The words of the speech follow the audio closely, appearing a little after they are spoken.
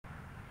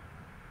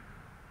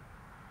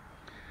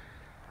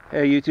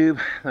Hey YouTube,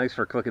 thanks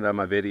for clicking on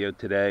my video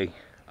today.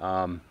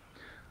 I'm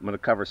going to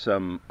cover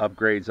some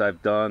upgrades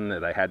I've done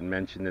that I hadn't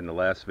mentioned in the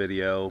last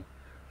video.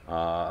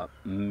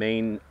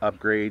 Main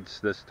upgrades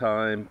this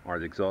time are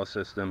the exhaust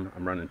system.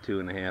 I'm running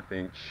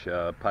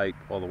 2.5-inch pipe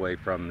all the way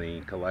from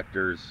the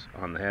collectors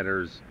on the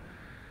headers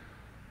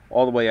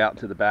all the way out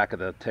to the back of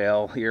the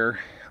tail here.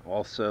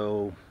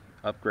 Also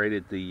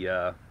upgraded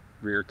the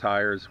rear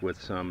tires with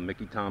some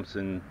Mickey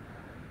Thompson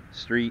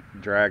street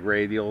drag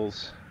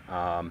radials.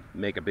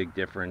 Make a big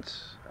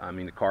difference. I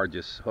mean, the car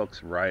just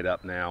hooks right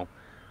up now.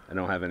 I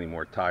don't have any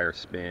more tire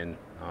spin.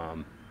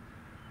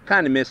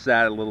 Kind of miss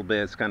that a little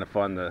bit. It's kind of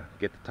fun to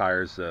get the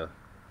tires to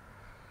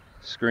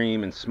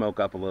scream and smoke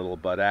up a little,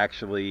 but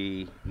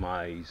actually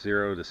my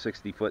 0 to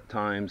 60 foot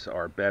times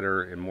are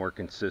better and more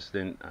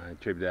consistent. I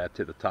attribute that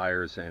to the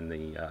tires and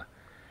the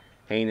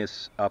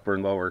heinous upper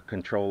and lower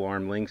control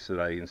arm links that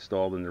I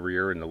installed in the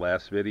rear in the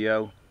last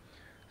video.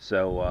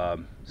 So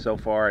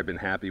far I've been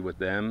happy with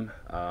them.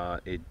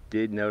 It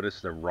did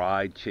notice the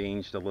ride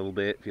changed a little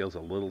bit. Feels a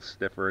little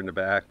stiffer in the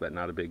back, but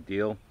not a big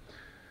deal.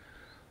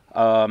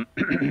 I'm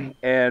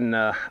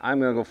gonna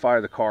go fire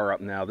the car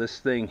up now. This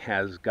thing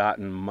has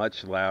gotten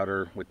much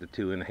louder with the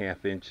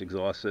 2.5-inch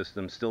exhaust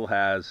system. Still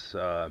has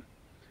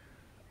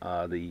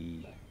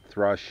the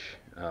thrush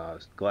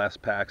glass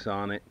packs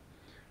on it.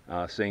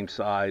 Same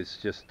size,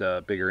 just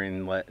bigger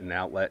inlet and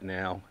outlet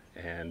now.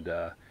 And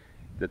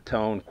the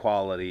tone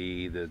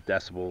quality, the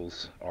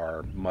decibels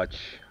are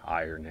much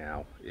higher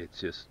now.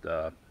 It's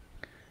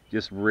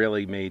just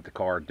really made the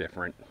car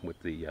different with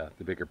the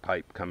bigger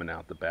pipe coming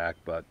out the back,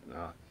 but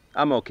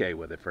I'm okay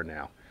with it for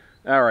now.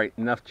 All right,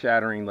 enough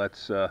chattering.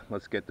 Let's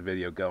get the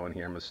video going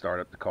here. I'm gonna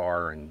start up the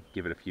car and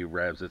give it a few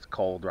revs. It's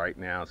cold right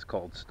now. It's a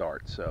cold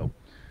start, so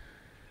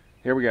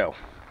here we go.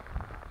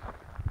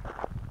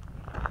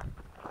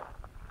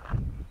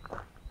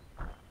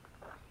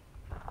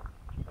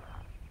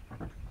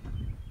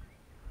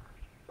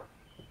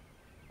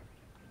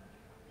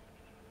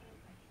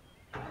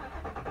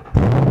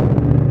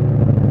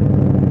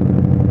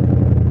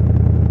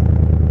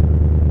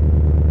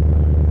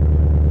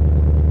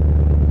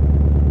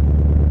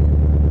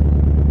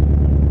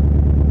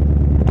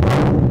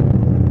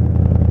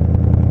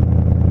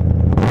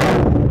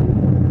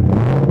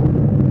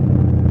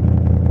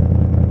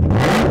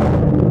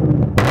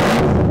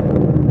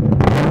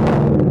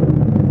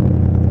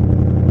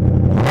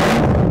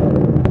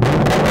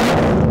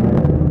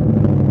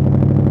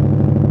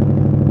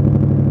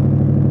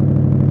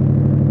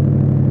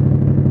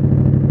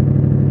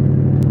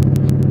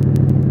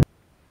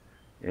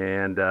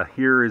 And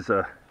here is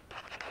a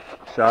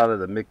shot of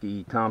the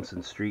Mickey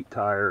Thompson street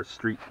tire,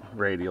 street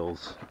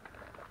radials,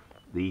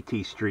 the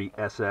ET Street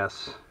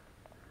SS.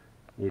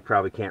 You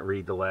probably can't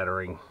read the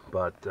lettering,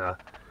 but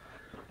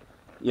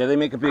yeah, they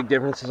make a big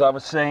difference. As I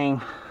was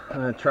saying,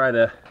 I'm going to try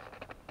to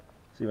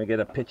see if I can get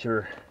a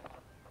picture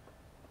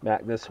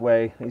back this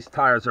way. These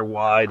tires are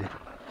wide.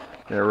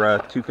 They're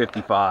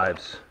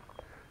 255s,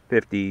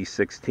 50,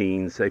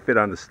 16s. They fit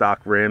on the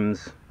stock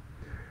rims,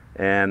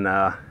 and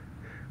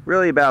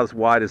really about as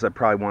wide as I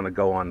probably want to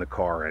go on the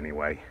car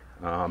anyway.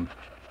 I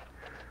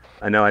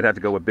know I'd have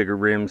to go with bigger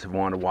rims if I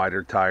wanted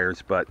wider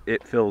tires, but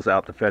it fills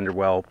out the fender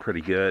well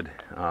pretty good.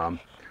 I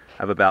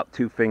have about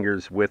 2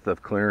 fingers width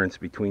of clearance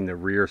between the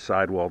rear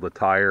sidewall of the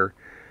tire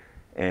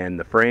and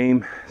the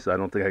frame, so I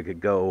don't think I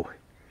could go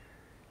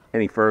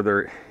any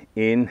further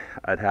in.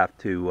 I'd have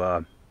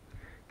to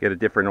get a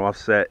different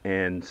offset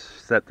and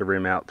set the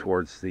rim out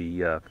towards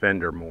the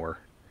fender more.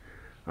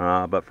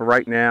 But for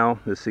right now,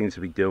 this seems to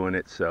be doing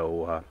it,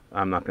 so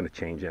I'm not going to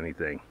change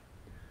anything.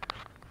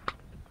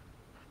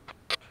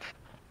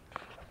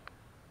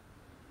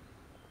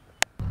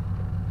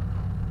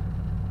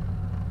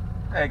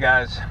 Hey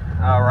guys,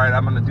 alright,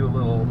 I'm going to do a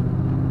little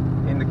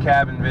in the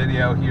cabin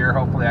video here.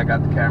 Hopefully I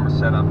got the camera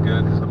set up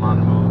good because I'm on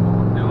the move while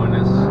I'm doing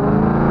this.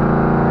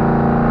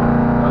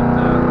 But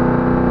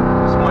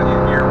just want you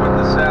to hear what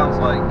this sounds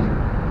like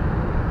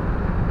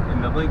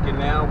in the Lincoln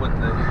now with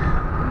the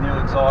new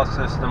exhaust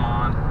system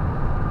on.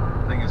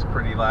 The thing is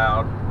pretty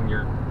loud when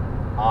you're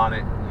on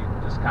it.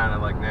 You just kind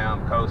of like, now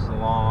I'm coasting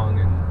along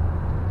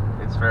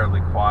and it's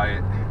fairly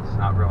quiet. It's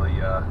not really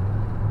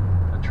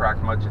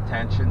attract much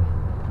attention,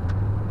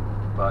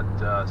 but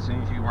as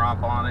soon as you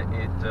romp on it,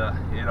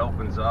 it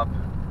opens up,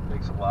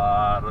 makes a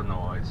lot of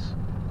noise.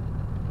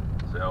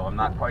 So I'm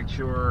not quite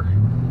sure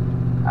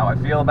how I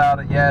feel about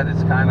it yet.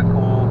 It's kind of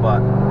cool,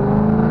 but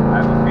I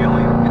have a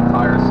feeling it'll get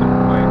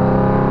tiresome quick.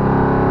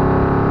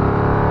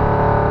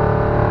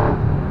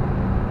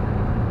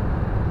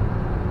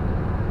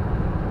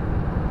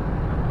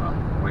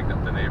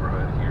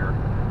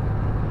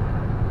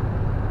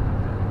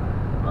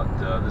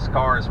 This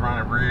car is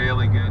running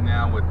really good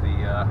now with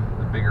the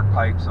bigger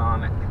pipes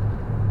on it.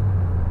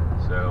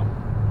 So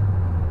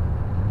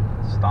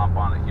stomp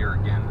on it here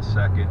again in a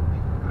second.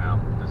 Well,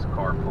 there's a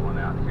car pulling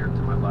out here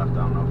to my left. I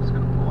don't know if it's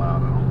going to pull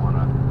out. I don't want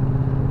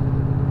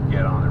to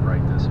get on it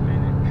right this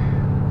minute.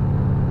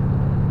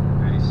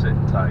 And he's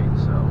sitting tight,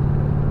 so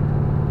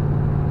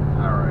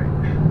all right.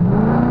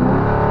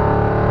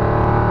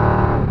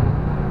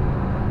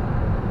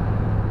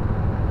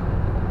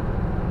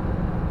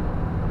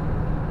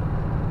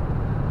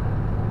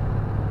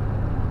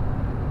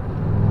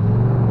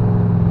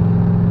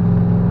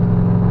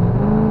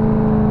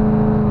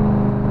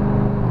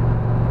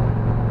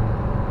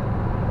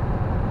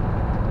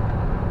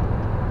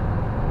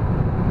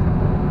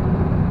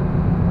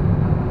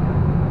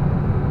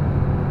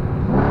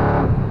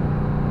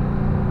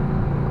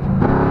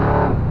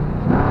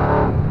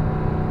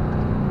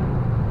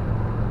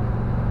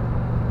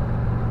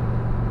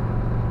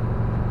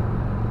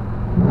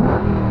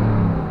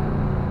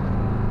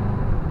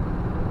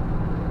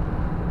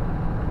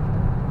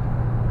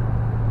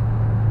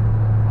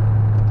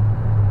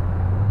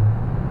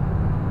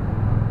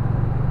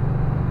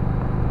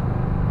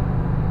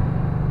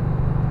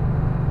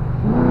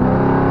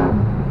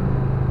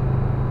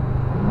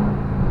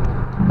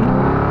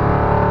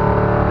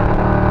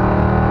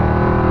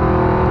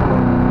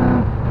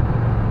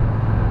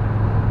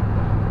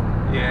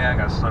 Yeah, I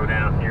gotta slow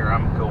down here.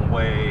 I'm going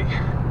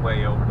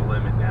way over the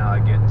limit now.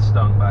 I'm getting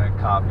stung by a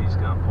cop. He's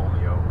gonna pull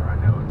me over. I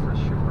know it for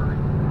sure.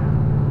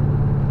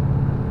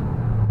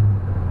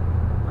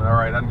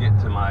 Alright, I'm getting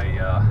to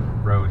my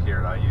road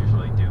here that I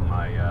usually do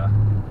my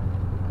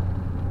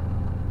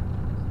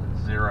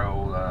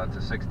 0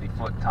 to 60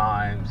 foot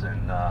times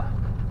and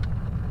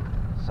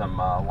some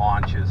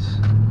launches.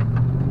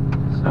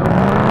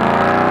 So